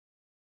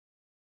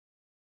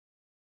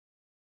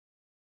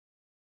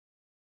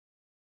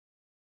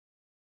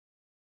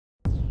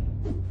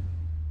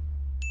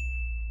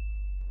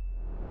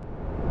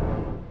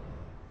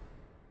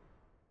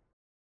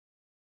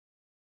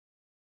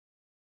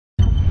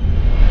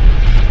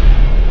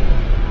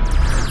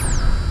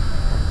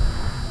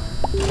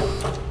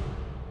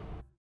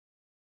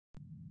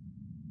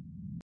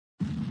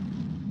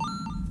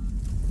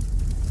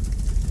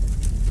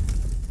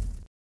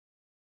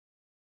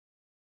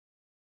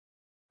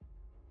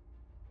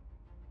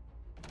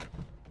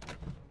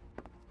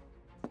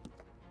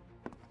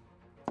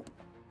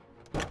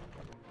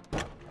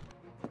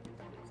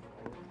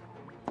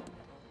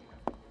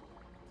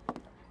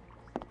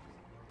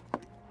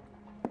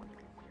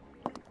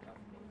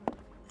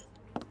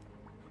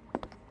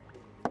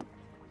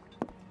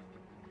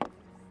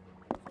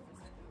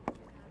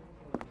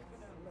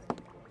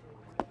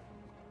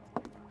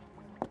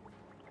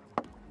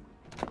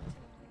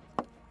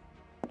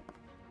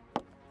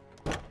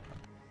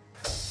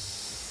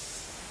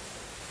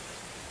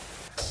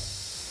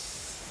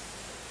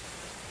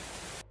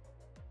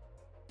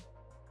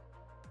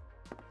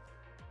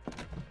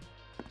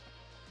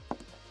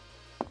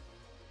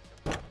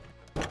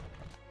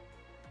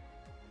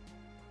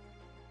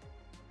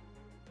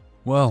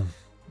Well,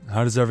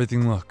 how does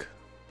everything look?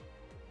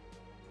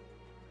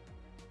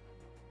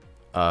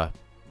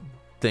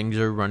 Things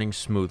are running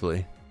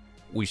smoothly.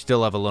 We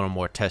still have a little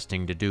more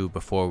testing to do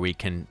before we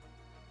can...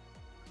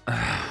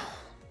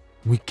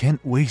 We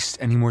can't waste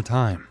any more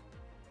time.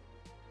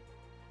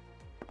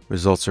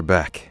 Results are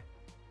back.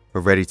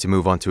 We're ready to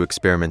move on to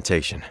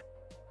experimentation.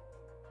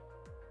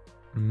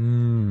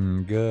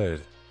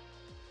 Good.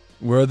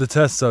 Where are the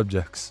test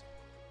subjects?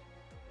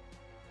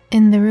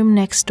 In the room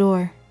next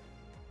door.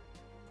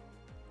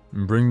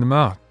 Bring them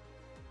out.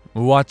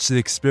 We'll watch the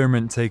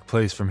experiment take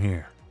place from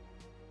here.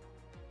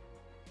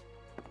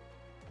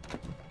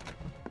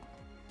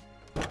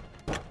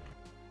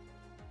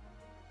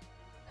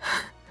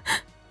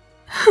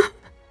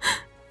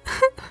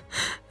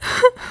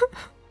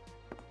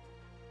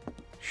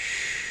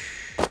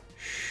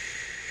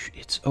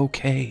 It's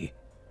okay.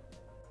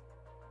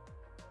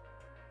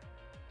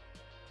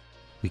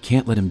 We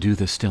can't let him do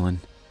this, Dylan.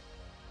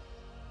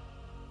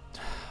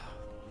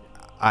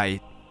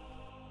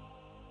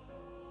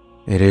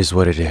 It is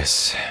what it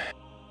is.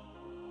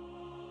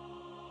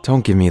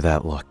 Don't give me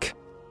that look.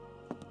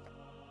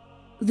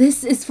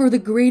 This is for the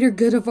greater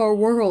good of our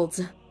world.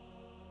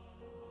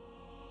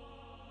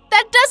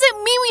 That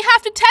doesn't mean we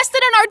have to test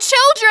it on our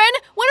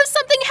children! What if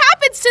something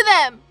happens to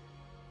them?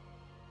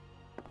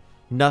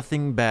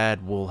 Nothing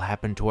bad will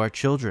happen to our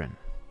children.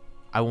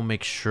 I will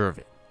make sure of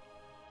it.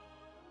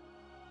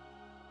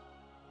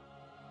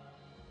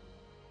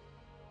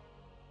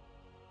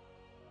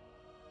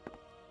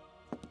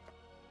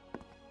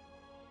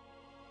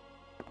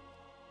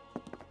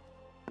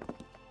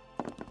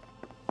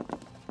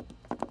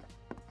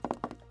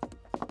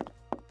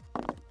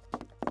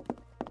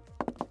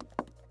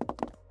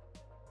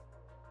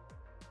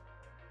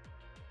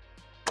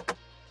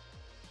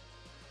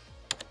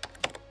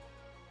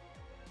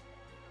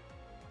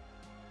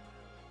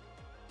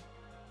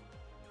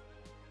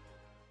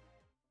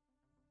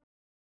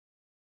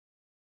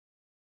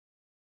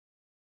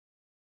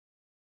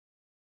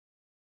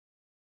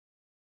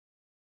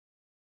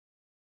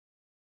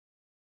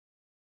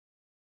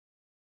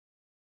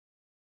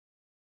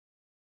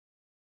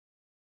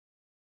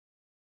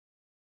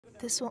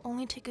 This will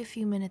only take a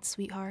few minutes,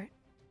 sweetheart.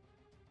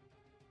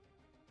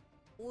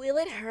 Will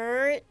it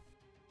hurt?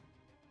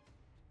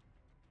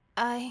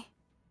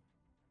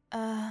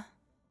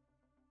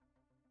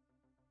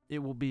 It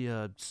will be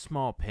a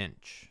small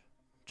pinch,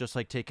 just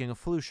like taking a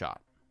flu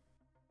shot.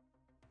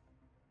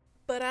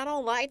 But I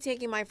don't like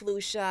taking my flu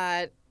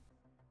shot.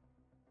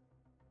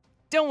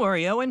 Don't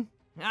worry, Owen.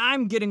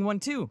 I'm getting one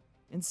too.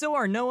 And so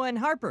are Noah and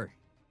Harper.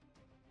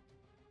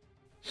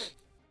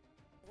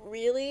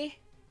 Really?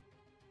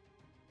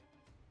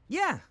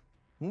 Yeah,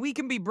 we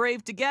can be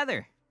brave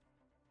together.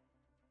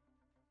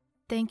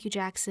 Thank you,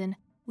 Jackson.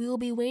 We will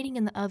be waiting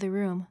in the other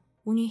room.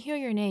 When you hear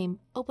your name,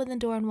 open the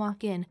door and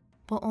walk in,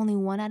 but only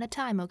one at a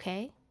time,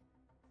 okay?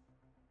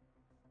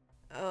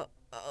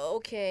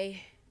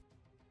 Okay.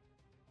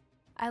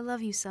 I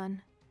love you,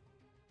 son.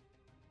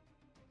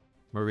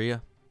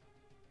 Maria,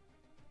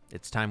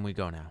 it's time we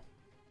go now.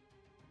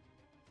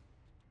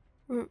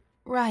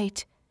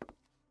 Right.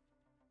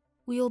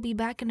 We'll be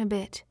back in a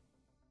bit.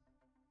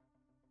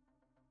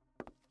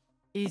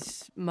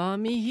 Is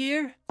Mommy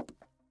here?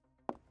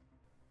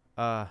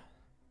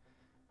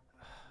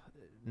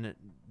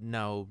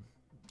 No,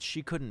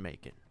 she couldn't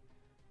make it.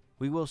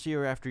 We will see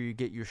her after you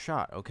get your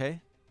shot, okay?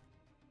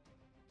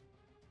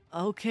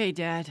 Okay,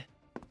 Dad.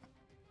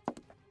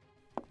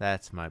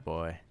 That's my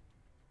boy.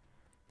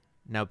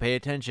 Now pay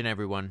attention,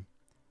 everyone.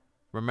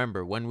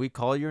 Remember, when we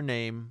call your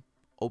name,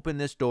 open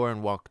this door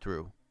and walk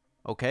through,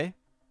 okay?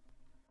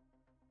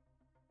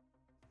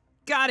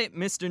 Got it,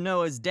 Mr.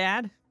 Noah's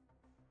dad.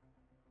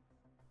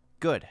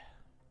 Good.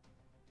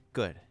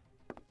 Good.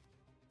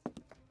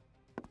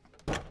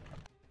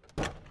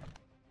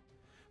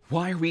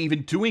 Why are we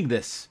even doing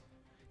this?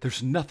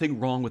 There's nothing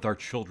wrong with our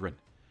children.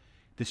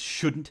 This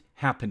shouldn't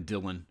happen,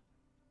 Dylan.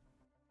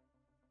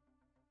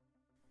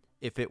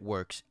 If it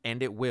works,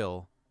 and it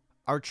will,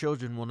 our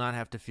children will not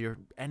have to fear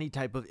any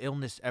type of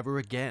illness ever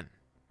again.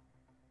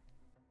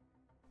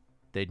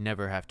 They'd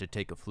never have to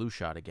take a flu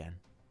shot again.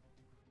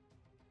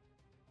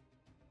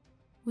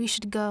 We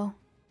should go.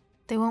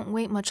 They won't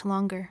wait much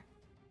longer.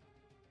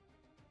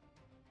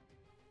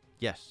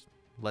 Yes,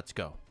 let's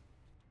go.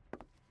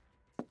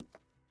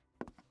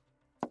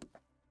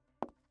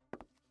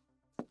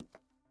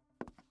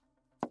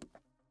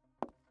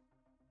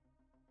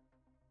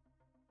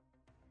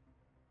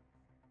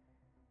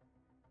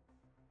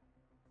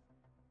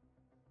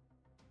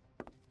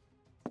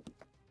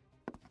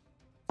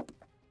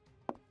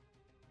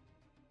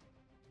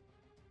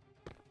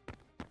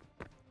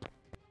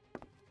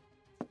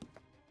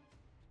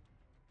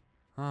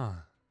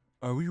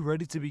 Are we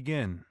ready to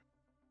begin?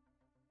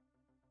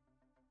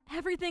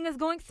 Everything is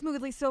going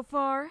smoothly so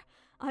far.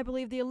 I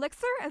believe the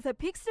elixir is at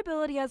peak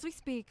stability as we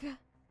speak.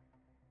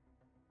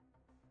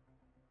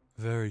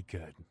 Very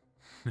good.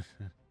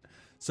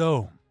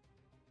 So,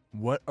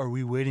 what are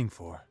we waiting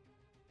for?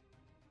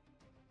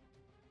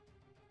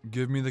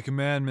 Give me the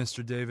command,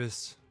 Mr.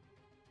 Davis.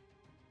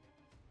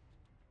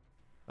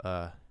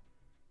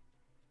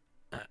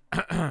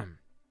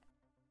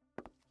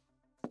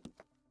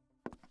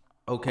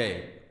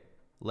 Okay,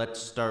 let's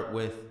start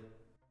with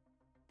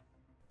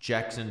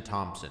Jackson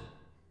Thompson.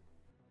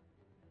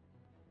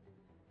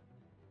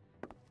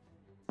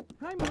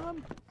 Hi,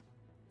 Mom.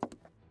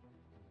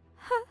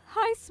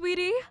 Hi,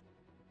 sweetie.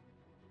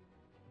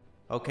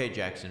 Okay,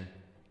 Jackson,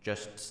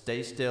 just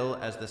stay still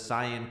as the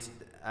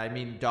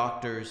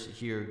doctors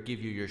here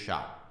give you your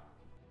shot.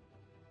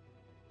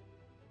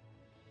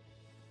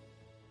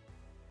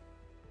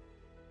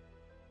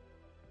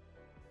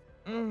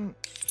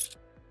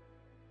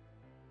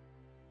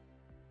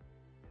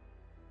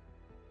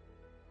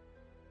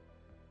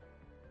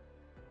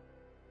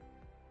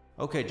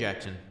 Okay,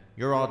 Jackson,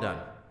 you're all done.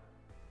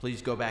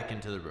 Please go back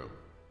into the room.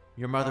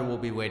 Your mother will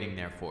be waiting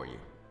there for you.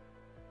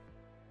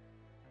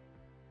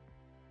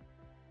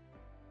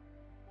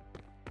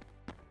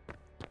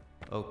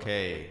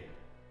 Okay.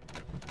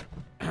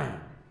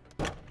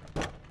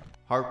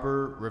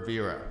 Harper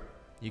Rivera,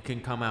 you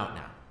can come out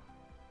now.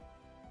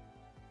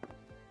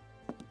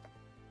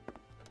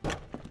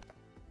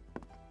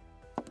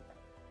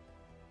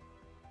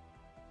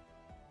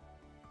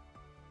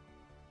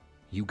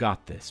 You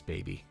got this,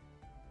 baby.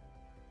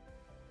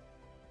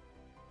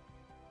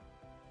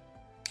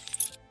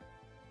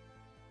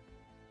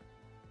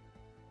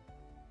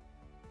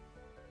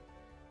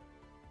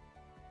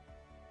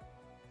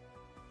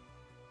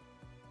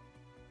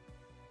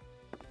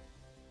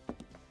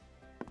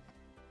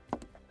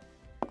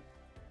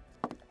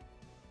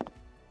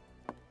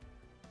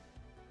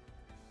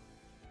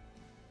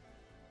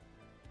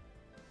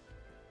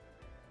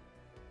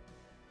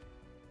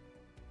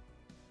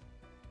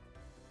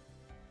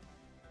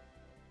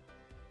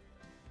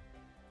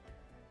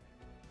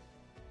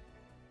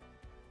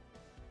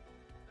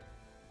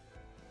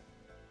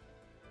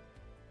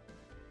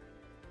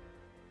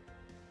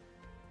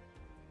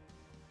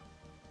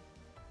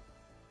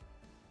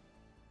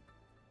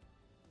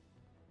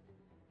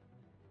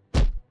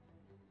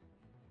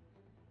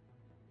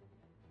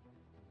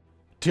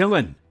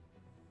 Dylan!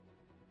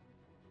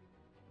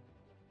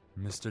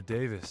 Mr.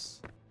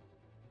 Davis,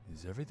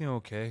 is everything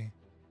okay?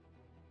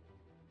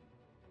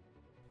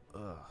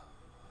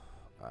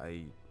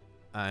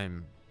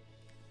 I'm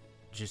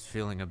just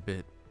feeling a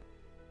bit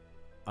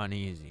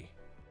uneasy.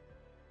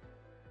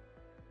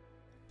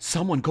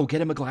 Someone go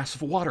get him a glass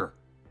of water.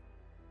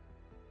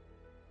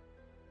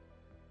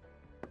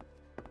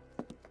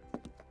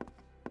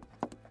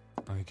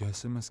 I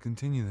guess I must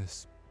continue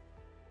this.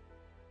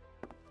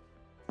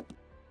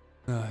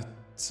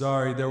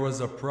 Sorry, there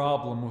was a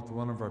problem with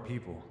one of our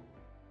people.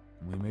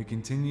 We may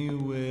continue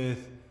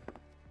with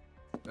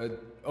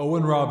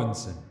Owen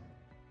Robinson.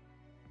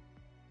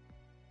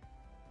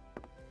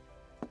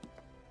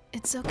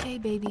 It's okay,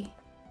 baby.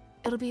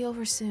 It'll be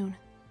over soon.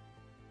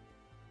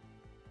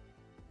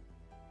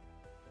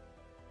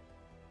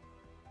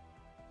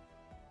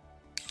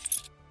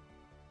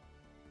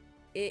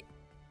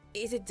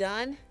 Is it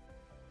done?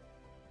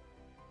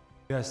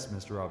 Yes,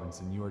 Mr.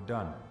 Robinson, you are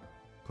done.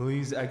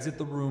 Please exit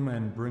the room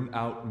and bring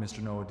out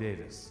Mr. Noah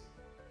Davis.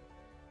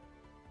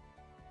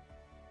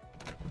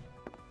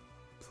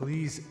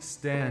 Please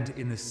stand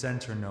in the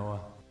center, Noah.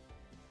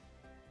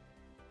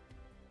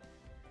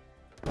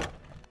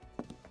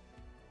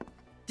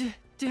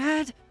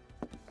 Dad?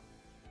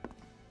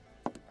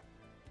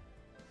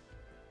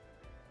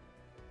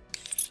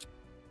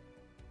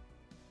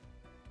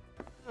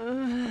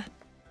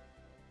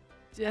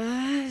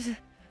 Dad?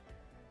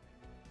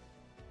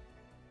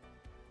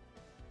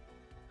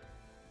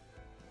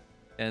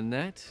 And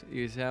that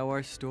is how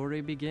our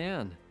story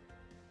began.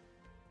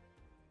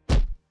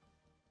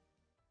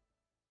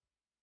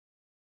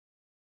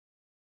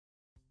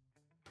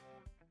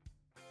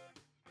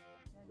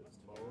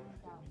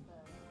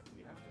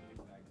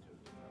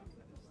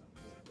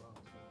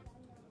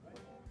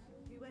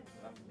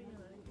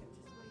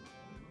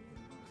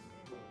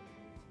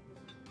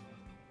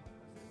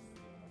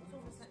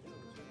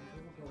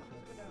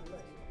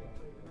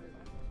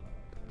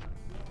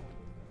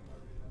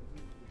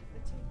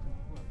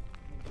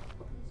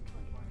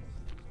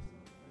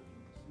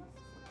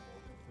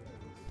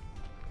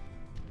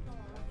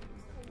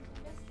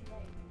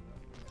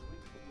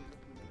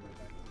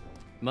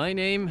 My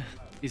name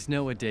is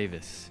Noah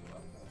Davis.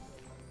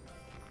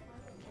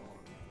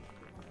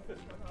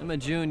 I'm a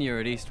junior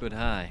at Eastwood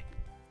High.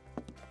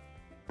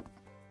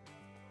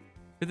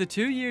 For the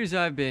 2 years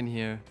I've been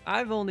here,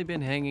 I've only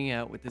been hanging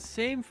out with the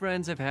same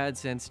friends I've had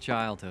since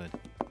childhood.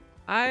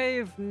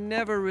 I've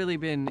never really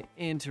been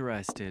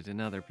interested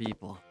in other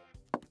people.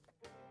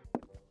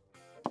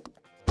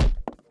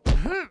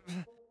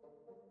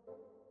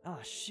 Oh,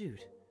 shoot.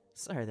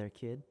 Sorry there,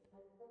 kid.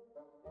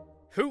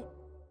 Who?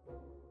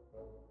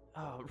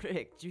 Oh,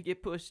 Rick, did you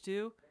get pushed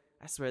too?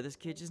 I swear this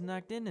kid just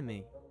knocked into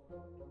me.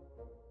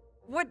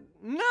 What?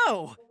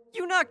 No!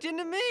 You knocked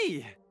into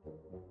me!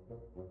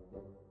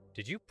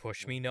 Did you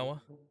push me,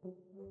 Noah?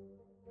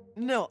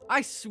 No,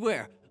 I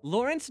swear.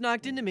 Lawrence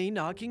knocked into me,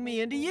 knocking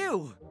me into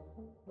you.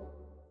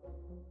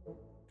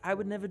 I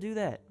would never do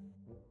that.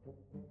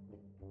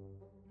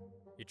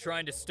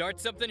 trying to start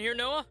something here,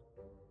 Noah?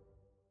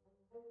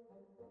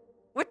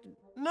 What?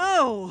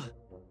 No!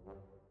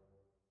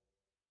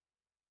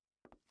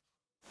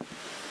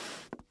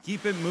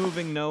 Keep it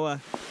moving,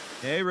 Noah.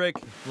 Hey, Rick,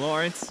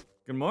 Lawrence.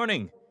 Good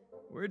morning.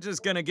 We're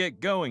just gonna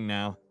get going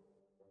now.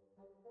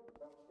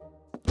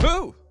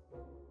 Who?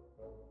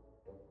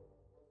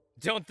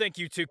 Don't think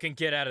you two can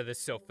get out of this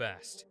so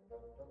fast.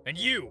 And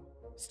you,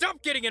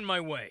 stop getting in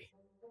my way.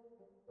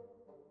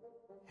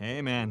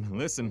 Hey, man,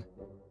 listen.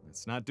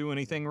 Let's not do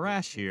anything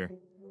rash here.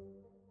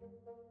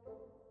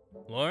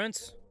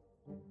 Lawrence,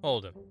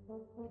 hold him.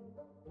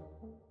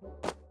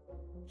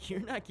 You're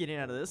not getting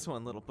out of this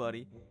one, little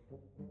buddy.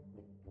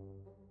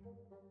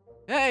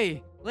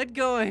 Hey, let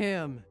go of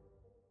him.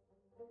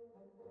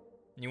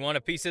 You want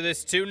a piece of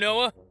this too,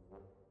 Noah?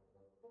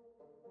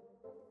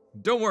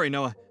 Don't worry,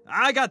 Noah.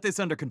 I got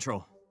this under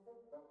control.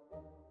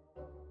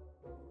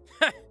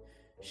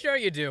 Sure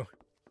you do.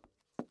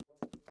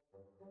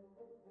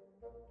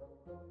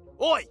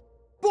 Oi!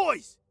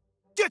 Boys!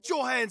 Get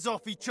your hands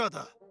off each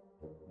other!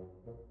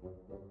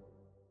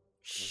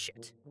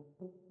 Shit.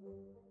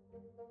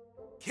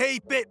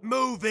 Keep it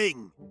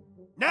moving!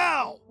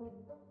 Now!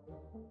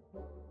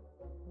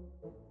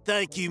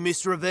 Thank you,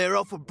 Miss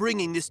Rivera, for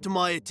bringing this to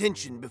my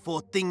attention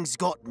before things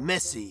got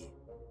messy.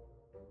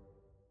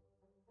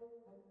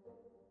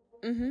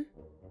 Mm-hmm.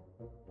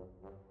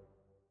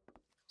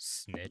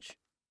 Snitch.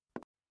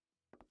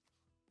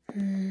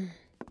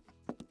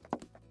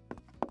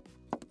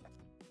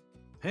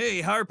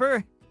 Hey,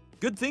 Harper.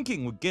 Good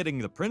thinking with getting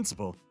the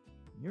principal.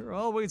 You're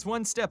always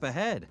one step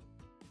ahead.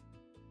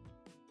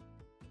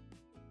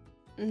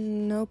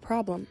 No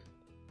problem.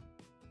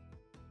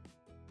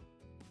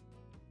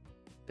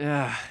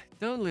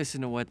 Don't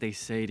listen to what they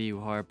say to you,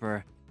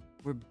 Harper.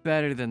 We're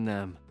better than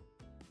them.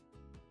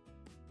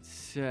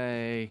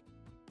 Say,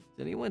 has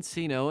anyone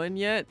seen Owen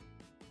yet?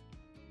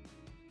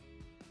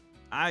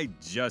 I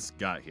just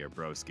got here,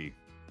 broski.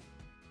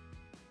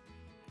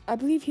 I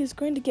believe he was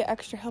going to get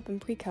extra help in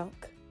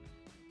pre-calc.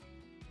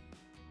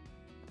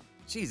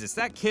 Jesus,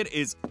 that kid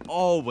is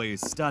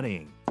always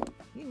studying.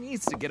 He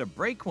needs to get a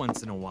break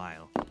once in a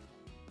while.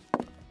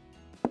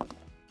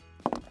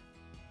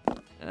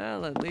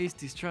 Well, at least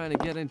he's trying to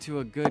get into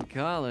a good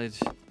college.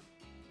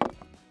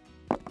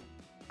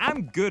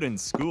 I'm good in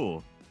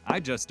school. I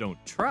just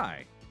don't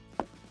try.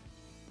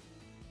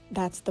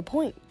 That's the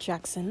point,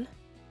 Jackson.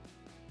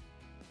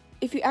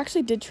 If you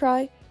actually did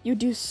try, you'd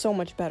do so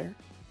much better.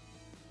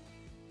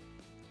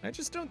 I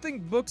just don't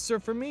think books are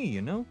for me,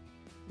 you know?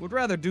 Would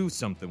rather do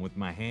something with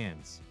my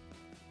hands.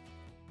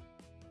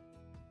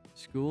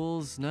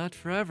 School's not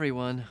for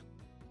everyone.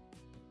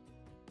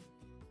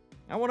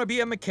 I want to be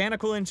a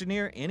mechanical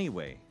engineer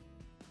anyway.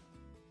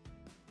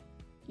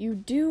 You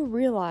do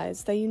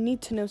realize that you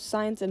need to know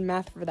science and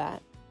math for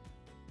that.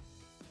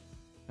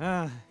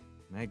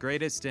 My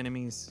greatest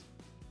enemies.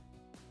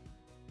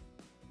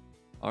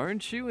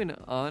 Aren't you in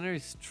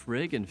honors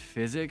trig and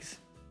physics?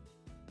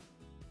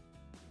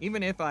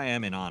 Even if I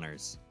am in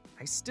honors,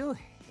 I still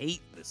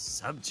hate the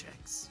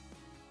subjects.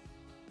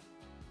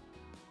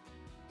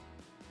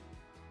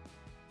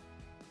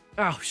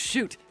 Oh,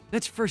 shoot!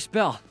 That's first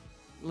bell.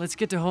 Let's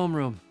get to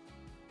homeroom.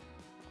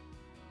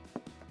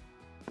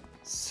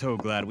 So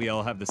glad we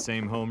all have the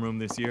same homeroom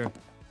this year.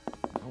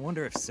 I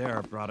wonder if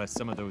Sarah brought us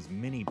some of those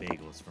mini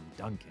bagels from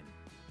Dunkin'.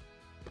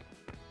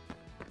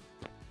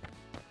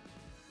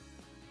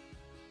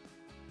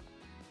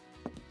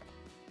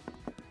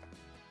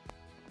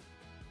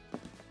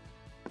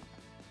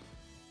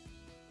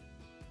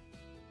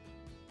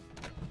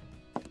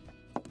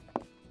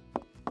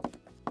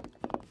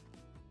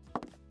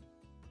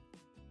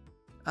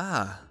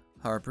 Ah,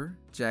 Harper,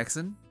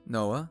 Jackson,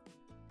 Noah,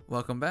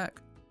 welcome back.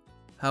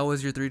 How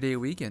was your 3-day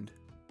weekend?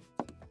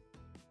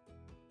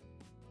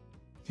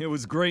 It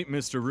was great,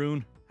 Mr.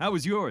 Rune. How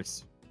was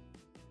yours?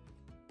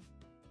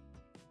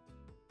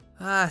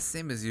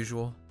 Same as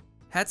usual.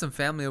 Had some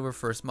family over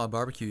for a small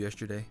barbecue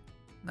yesterday.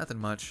 Nothing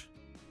much.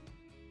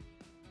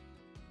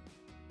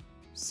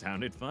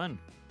 Sounded fun.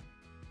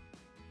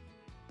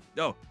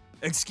 Oh,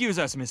 excuse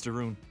us, Mr.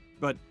 Rune,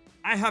 but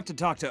I have to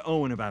talk to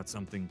Owen about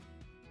something.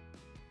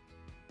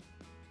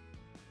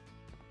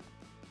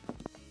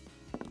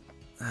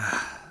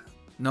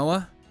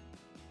 Noah?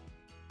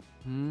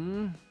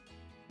 Hmm?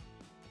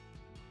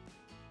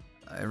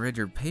 I read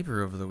your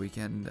paper over the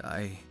weekend.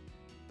 I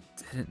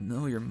didn't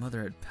know your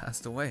mother had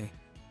passed away.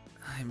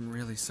 I'm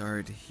really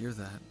sorry to hear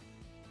that.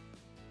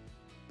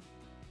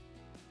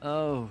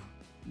 Oh,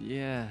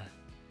 yeah.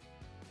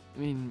 I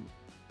mean,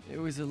 it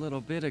was a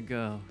little bit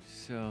ago,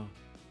 so...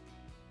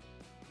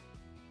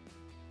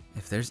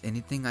 If there's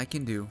anything I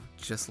can do,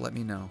 just let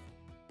me know.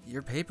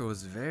 Your paper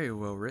was very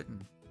well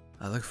written.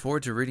 I look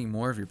forward to reading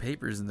more of your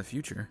papers in the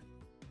future.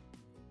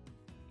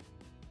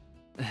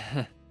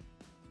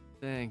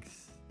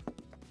 Thanks.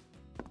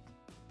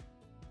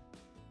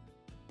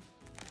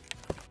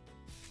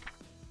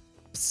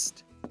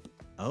 Psst.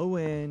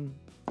 Owen.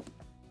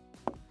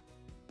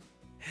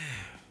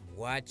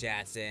 What,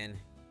 Jackson?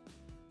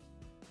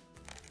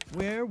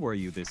 Where were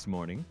you this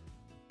morning?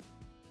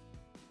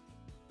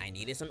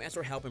 needed some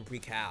extra help in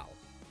pre-cal.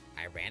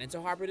 I ran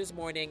into Harper this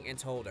morning and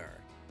told her.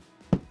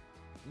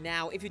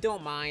 Now, if you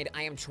don't mind,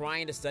 I am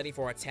trying to study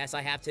for a test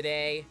I have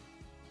today.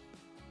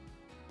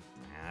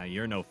 Ah,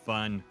 you're no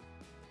fun.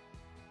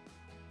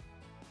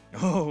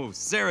 Oh,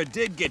 Sarah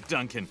did get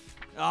Duncan.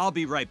 I'll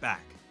be right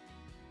back.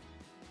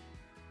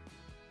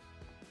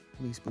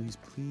 Please, please,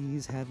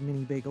 please have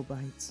mini bagel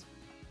bites.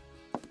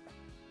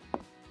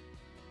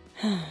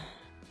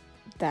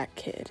 That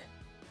kid.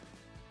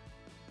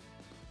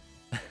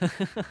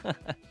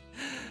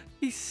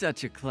 He's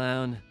such a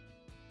clown.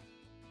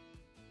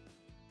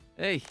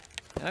 Hey,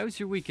 how was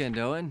your weekend,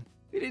 Owen?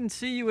 We didn't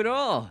see you at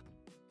all.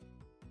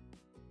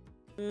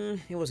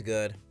 It was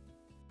good.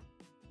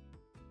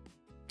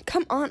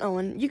 Come on,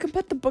 Owen. You can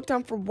put the book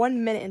down for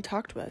 1 minute and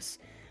talk to us.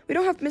 We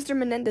don't have Mr.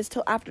 Menendez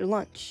till after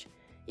lunch.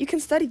 You can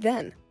study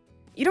then.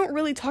 You don't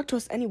really talk to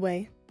us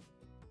anyway.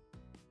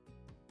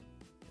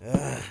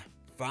 Ugh,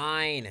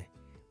 fine.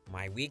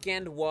 My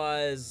weekend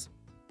was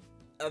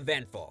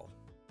eventful.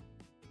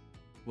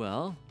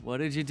 Well, what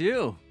did you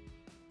do?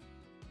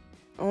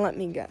 Let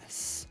me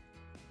guess.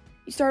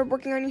 You started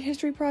working on your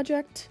history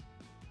project?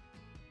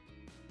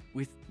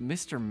 With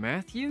Mr.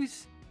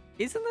 Matthews?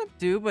 Isn't that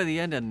due by the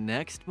end of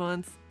next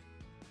month?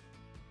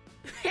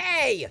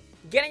 Hey!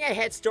 Getting a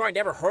head start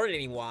never hurt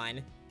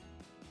anyone.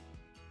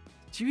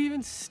 Did you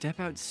even step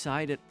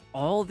outside at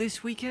all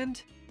this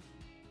weekend?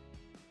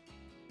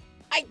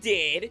 I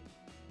did.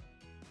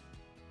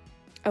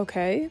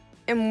 Okay.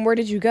 And where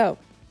did you go?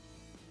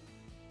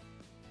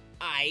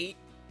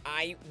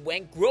 I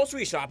went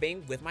grocery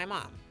shopping with my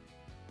mom.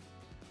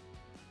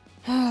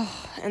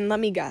 And let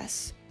me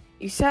guess.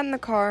 You sat in the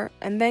car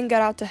and then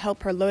got out to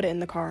help her load it in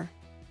the car.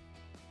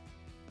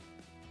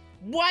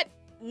 What?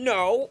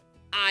 No,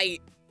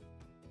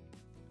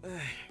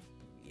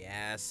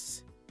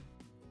 yes.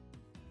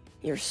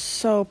 You're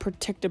so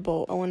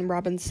predictable, Owen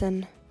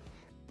Robinson.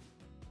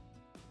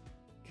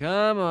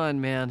 Come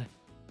on, man.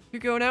 You're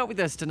going out with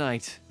us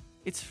tonight.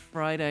 It's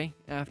Friday,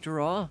 after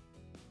all.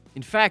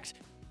 In fact,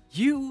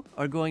 you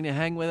are going to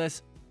hang with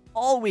us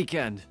all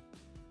weekend.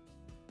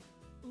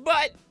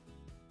 But...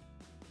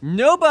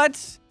 No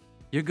buts!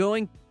 You're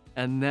going,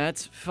 and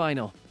that's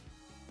final.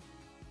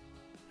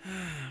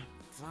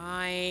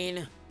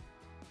 Fine.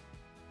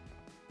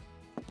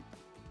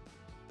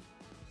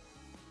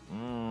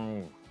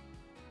 Oh.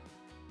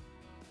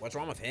 What's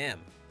wrong with him?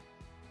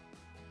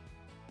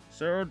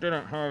 Sarah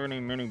didn't have any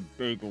mini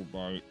bagel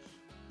bites.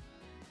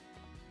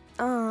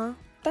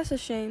 That's a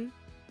shame.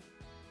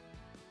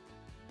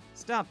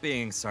 Stop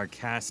being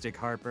sarcastic,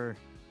 Harper.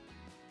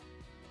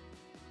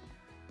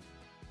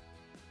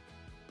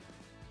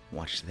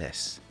 Watch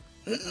this.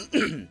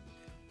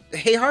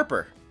 Hey,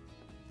 Harper.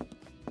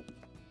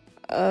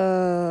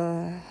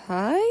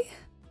 Hi?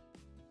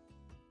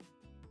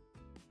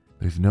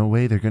 There's no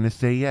way they're gonna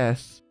say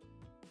yes.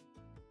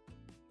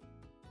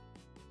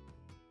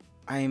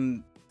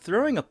 I'm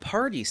throwing a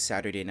party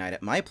Saturday night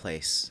at my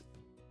place.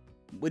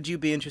 Would you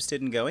be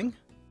interested in going?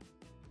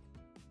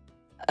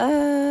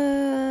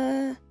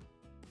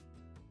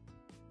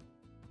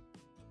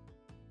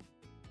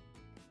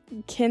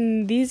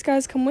 Can these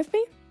guys come with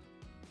me?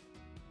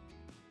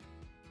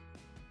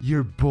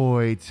 Your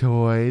boy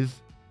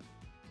toys.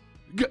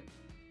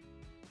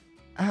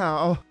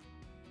 Ow.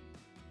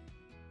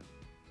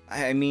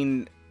 I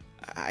mean,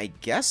 I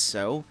guess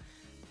so.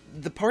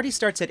 The party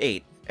starts at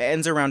 8,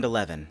 ends around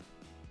 11.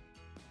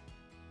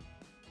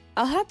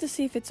 I'll have to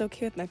see if it's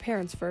okay with my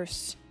parents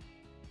first.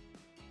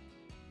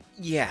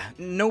 Yeah,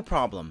 no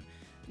problem.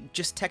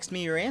 Just text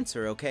me your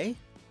answer, okay?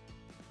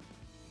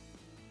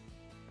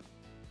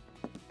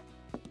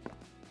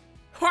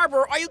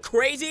 Harper, are you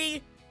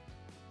crazy?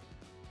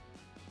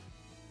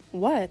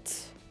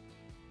 What?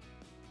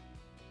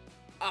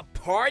 A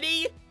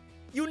party?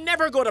 You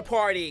never go to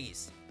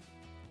parties.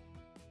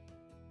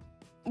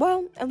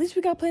 Well, at least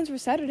we got plans for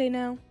Saturday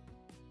now.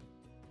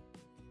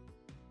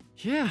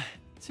 Yeah,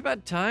 it's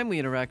about time we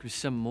interact with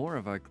some more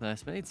of our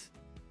classmates.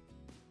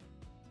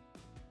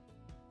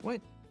 What?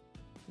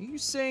 Are you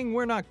saying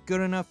we're not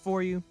good enough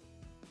for you?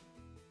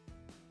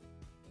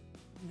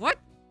 What?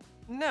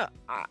 No,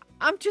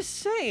 I'm just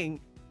saying.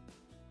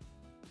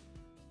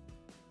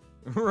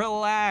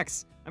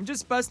 Relax. I'm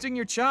just busting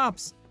your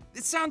chops.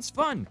 It sounds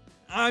fun.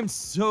 I'm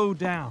so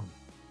down.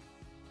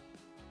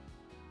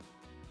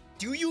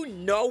 Do you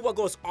know what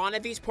goes on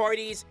at these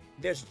parties?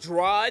 There's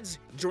drugs,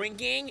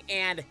 drinking,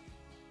 and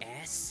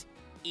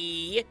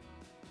S.E.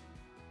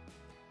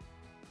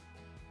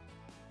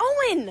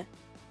 Owen!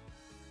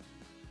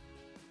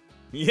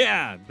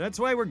 Yeah, that's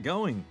why we're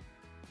going.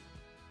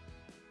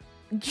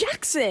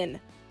 Jackson!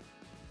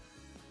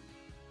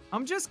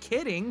 I'm just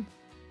kidding.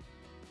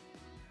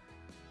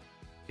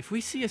 If we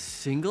see a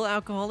single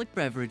alcoholic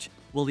beverage,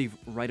 we'll leave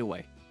right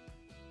away.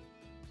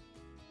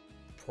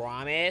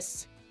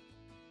 Promise?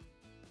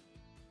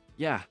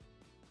 Yeah,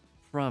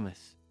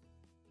 promise.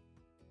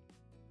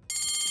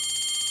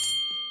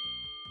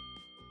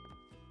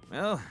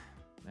 Well,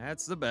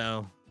 that's the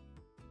bell.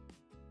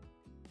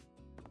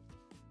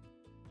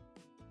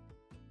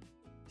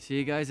 See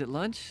you guys at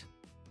lunch?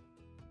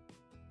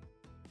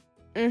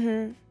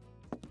 Mm-hmm.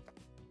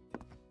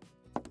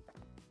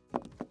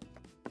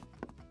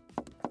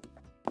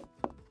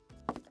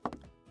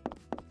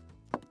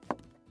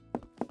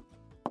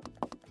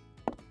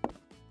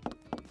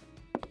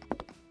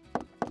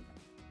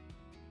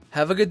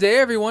 Have a good day,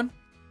 everyone.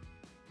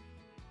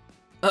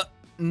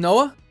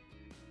 Noah?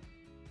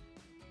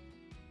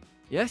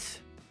 Yes?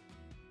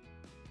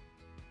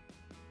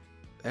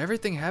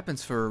 Everything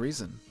happens for a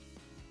reason.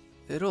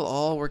 It'll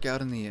all work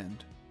out in the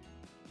end.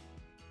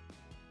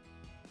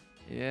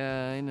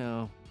 Yeah, I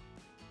know.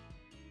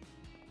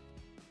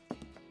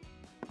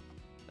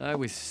 I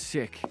was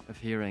sick of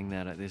hearing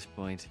that at this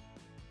point.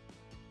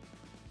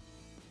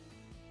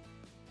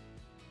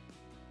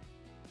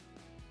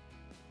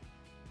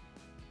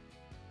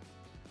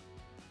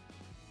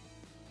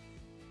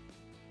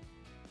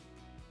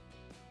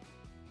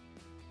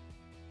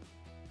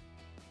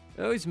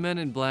 Those men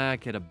in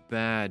black had a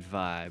bad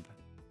vibe.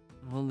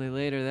 Only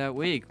later that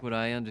week would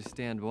I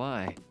understand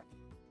why.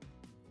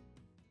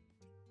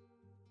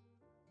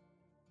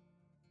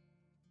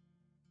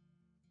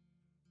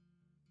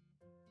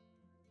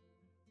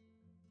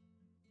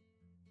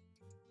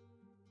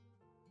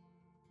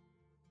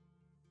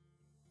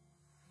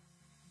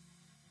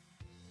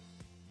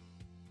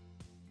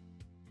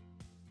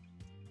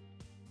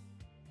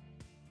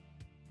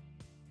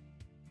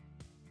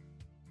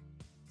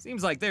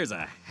 Seems like there's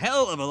a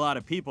hell of a lot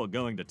of people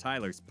going to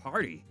Tyler's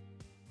party.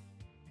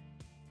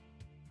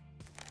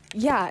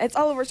 Yeah, it's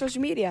all over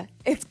social media.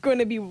 It's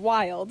gonna be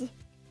wild.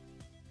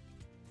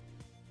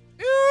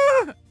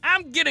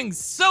 I'm getting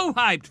so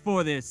hyped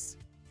for this.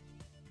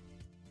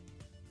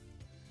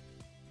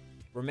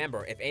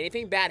 Remember, if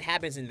anything bad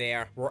happens in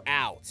there, we're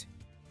out.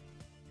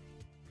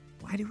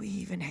 Why do we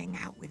even hang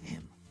out with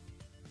him?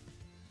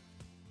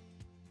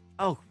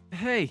 Oh,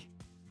 hey,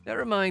 that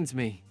reminds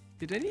me.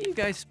 Did any of you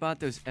guys spot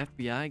those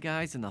FBI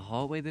guys in the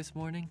hallway this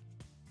morning?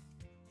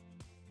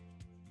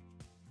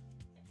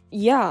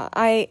 Yeah,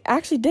 I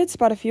actually did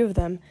spot a few of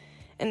them.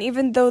 And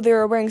even though they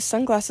were wearing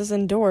sunglasses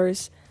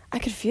indoors, I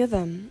could feel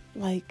them,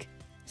 like,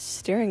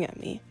 staring at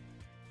me.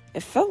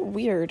 It felt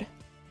weird.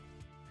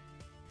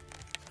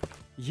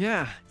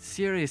 Yeah,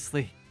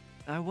 seriously.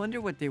 I wonder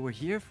what they were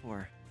here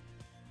for.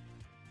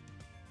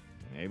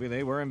 Maybe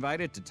they were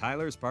invited to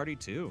Tyler's party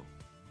too.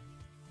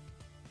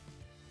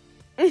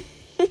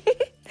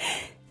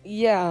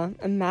 Yeah,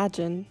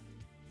 imagine.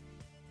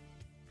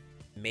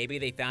 Maybe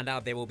they found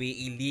out there will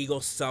be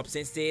illegal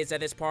substances at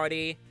this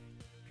party.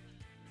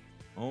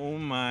 Oh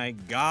my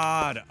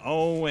God,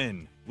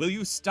 Owen. Will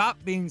you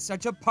stop being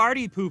such a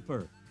party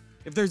pooper?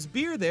 If there's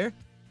beer there,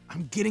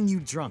 I'm getting you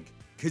drunk,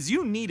 'cause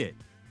you need it.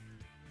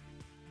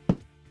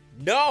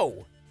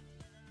 No!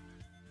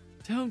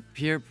 Don't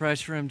peer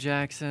pressure him,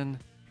 Jackson.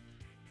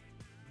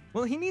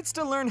 Well, he needs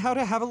to learn how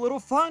to have a little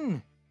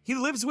fun. He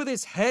lives with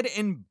his head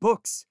in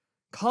books.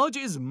 College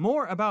is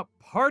more about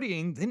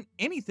partying than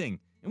anything,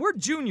 and we're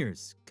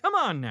juniors. Come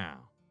on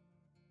now.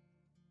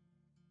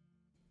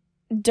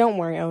 Don't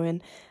worry,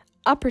 Owen.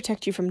 I'll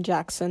protect you from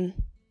Jackson.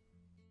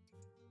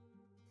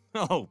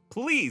 Oh,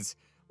 please.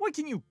 What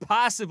can you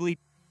possibly...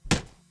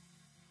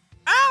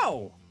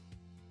 Ow!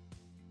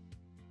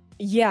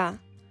 Yeah,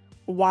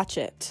 watch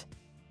it.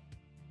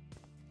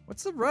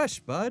 What's the rush,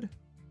 bud?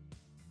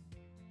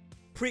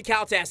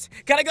 Pre-cal test.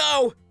 Gotta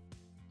go!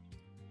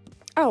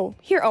 Oh,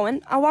 here,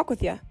 Owen. I'll walk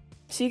with you.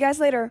 See you guys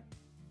later.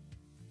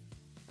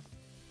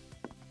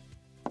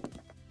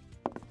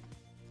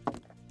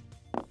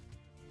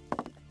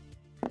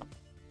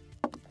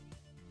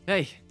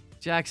 Hey,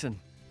 Jackson,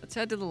 let's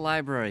head to the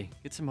library,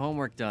 get some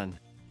homework done.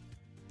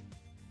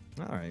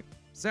 All right,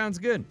 sounds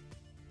good.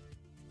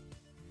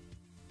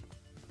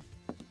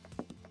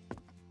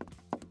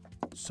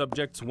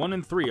 Subjects 1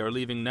 and 3 are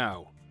leaving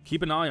now.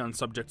 Keep an eye on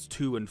subjects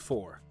 2 and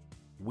 4.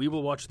 We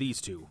will watch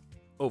these two.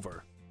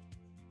 Over.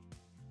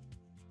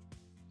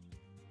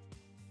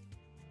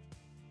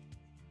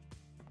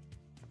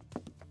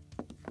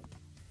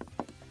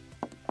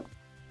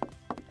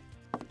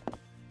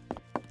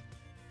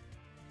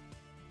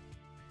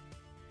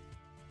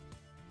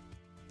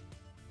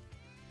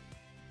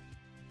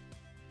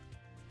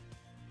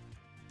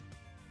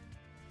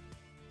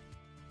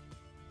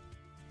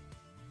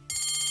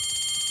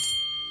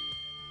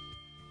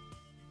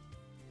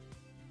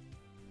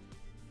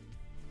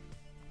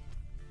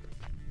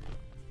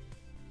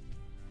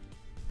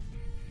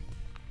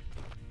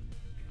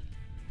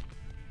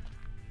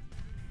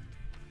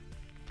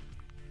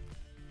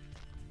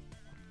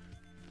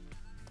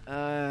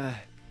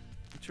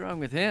 What's wrong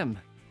with him?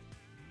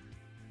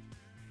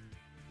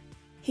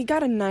 He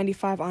got a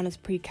 95 on his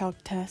pre-calc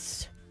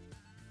test.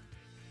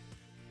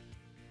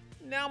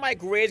 Now my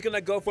grade's gonna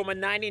go from a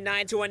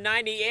 99 to a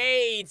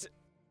 98!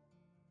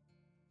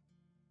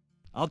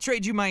 I'll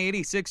trade you my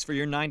 86 for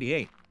your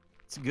 98.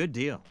 It's a good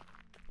deal.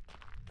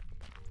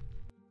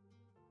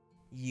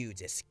 You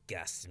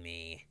disgust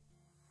me.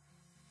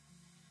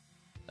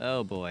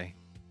 Oh boy.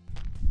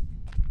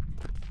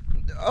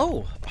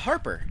 Oh,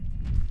 Harper.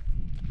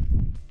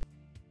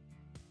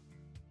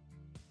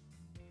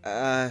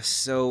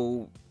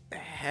 So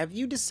have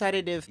you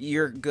decided if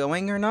you're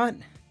going or not?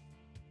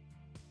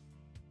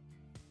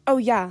 Oh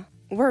yeah,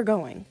 we're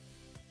going.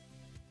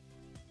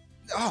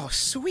 Oh,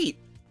 sweet.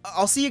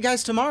 I'll see you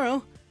guys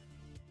tomorrow.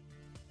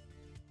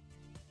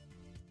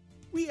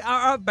 We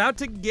are about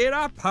to get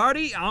our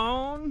party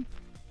on.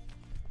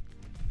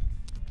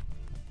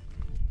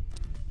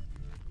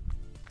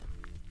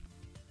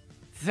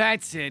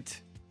 That's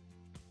it.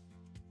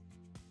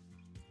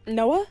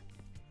 Noah?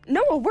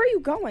 Noah, where are you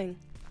going?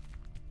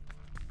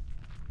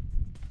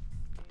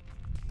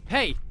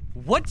 Hey,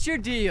 what's your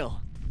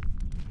deal?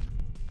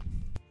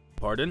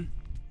 Pardon?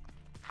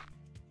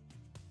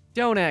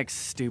 Don't act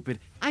stupid.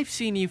 I've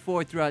seen you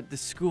four throughout the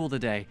school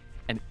today,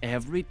 and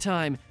every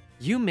time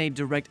you made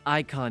direct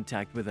eye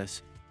contact with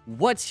us.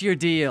 What's your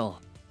deal?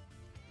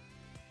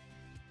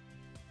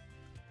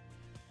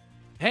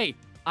 Hey,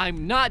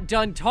 I'm not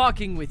done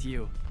talking with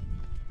you.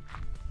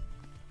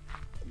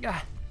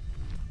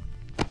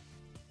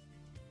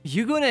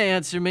 You gonna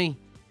answer me?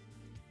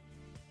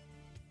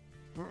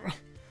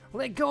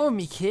 Let go of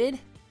me, kid.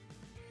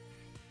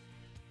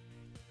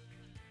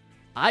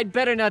 I'd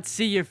better not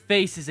see your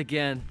faces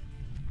again.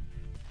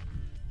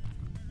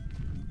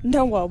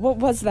 Noah, what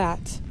was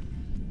that?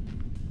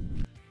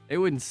 It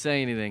wouldn't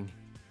say anything.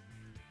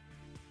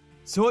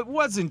 So it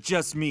wasn't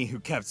just me who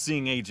kept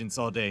seeing agents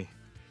all day.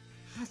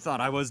 I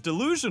thought I was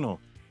delusional.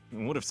 It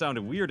would have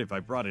sounded weird if I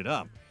brought it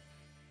up.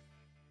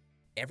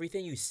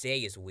 Everything you say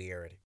is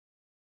weird.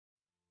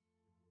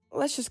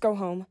 Let's just go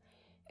home.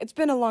 It's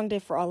been a long day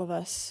for all of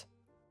us.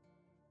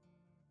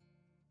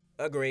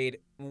 Agreed.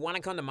 Wanna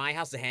come to my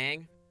house to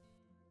hang?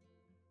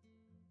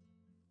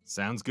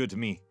 Sounds good to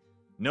me.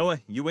 Noah,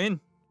 you in?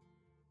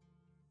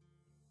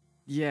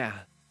 Yeah,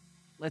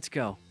 let's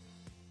go.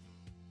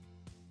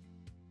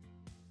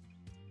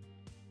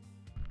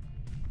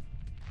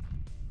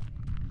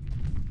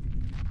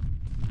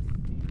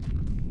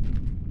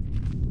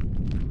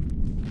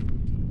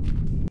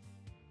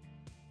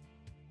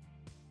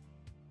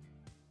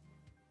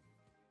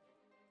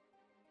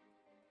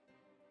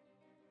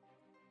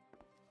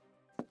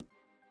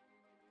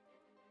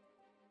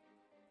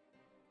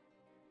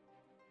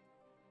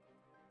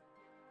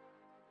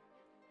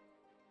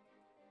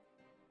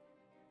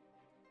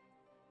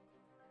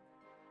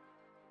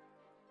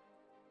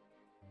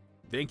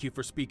 Thank you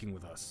for speaking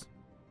with us.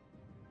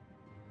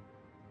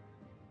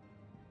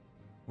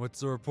 What's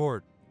the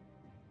report?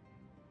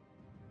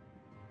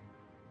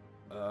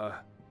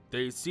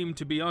 They seem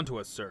to be onto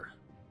us, sir.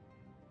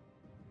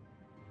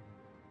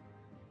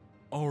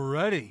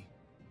 Already?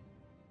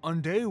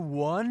 On day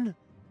one?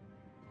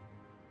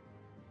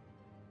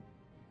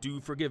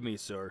 Do forgive me,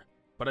 sir,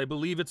 but I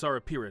believe it's our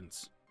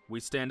appearance. We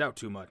stand out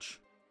too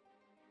much.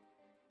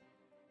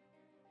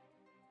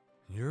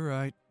 You're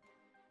right.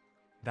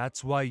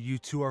 That's why you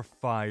two are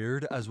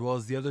fired, as well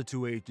as the other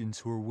two agents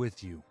who are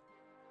with you.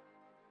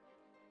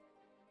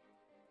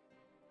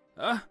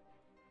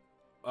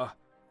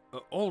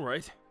 All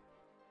right.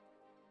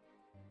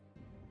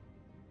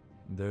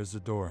 There's the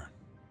door.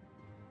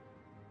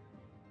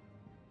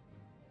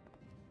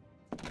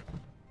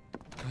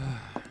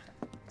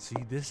 See,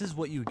 this is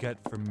what you get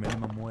for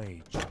minimum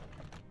wage.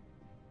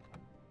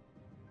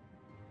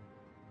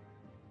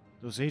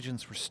 Those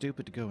agents were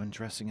stupid to go in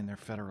dressing in their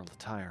federal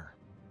attire.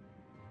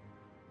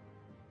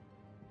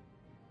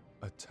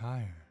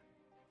 Attire?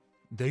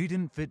 They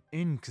didn't fit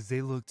in because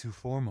they look too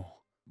formal.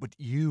 But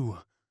you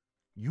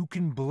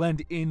can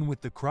blend in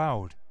with the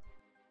crowd.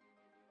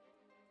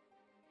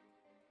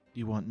 Do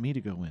you want me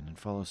to go in and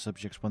follow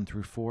subjects 1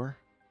 through 4?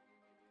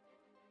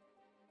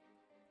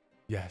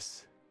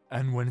 Yes,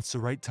 and when it's the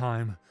right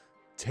time,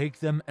 take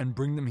them and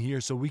bring them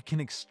here so we can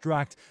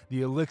extract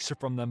the elixir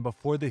from them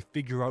before they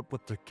figure out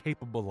what they're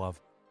capable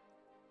of.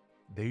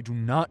 They do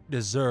not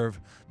deserve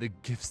the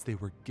gifts they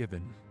were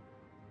given.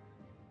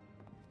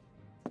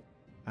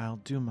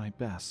 I'll do my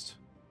best.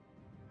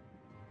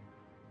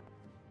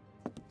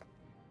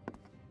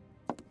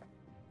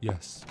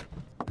 Yes.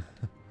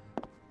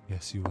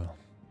 Yes, you will.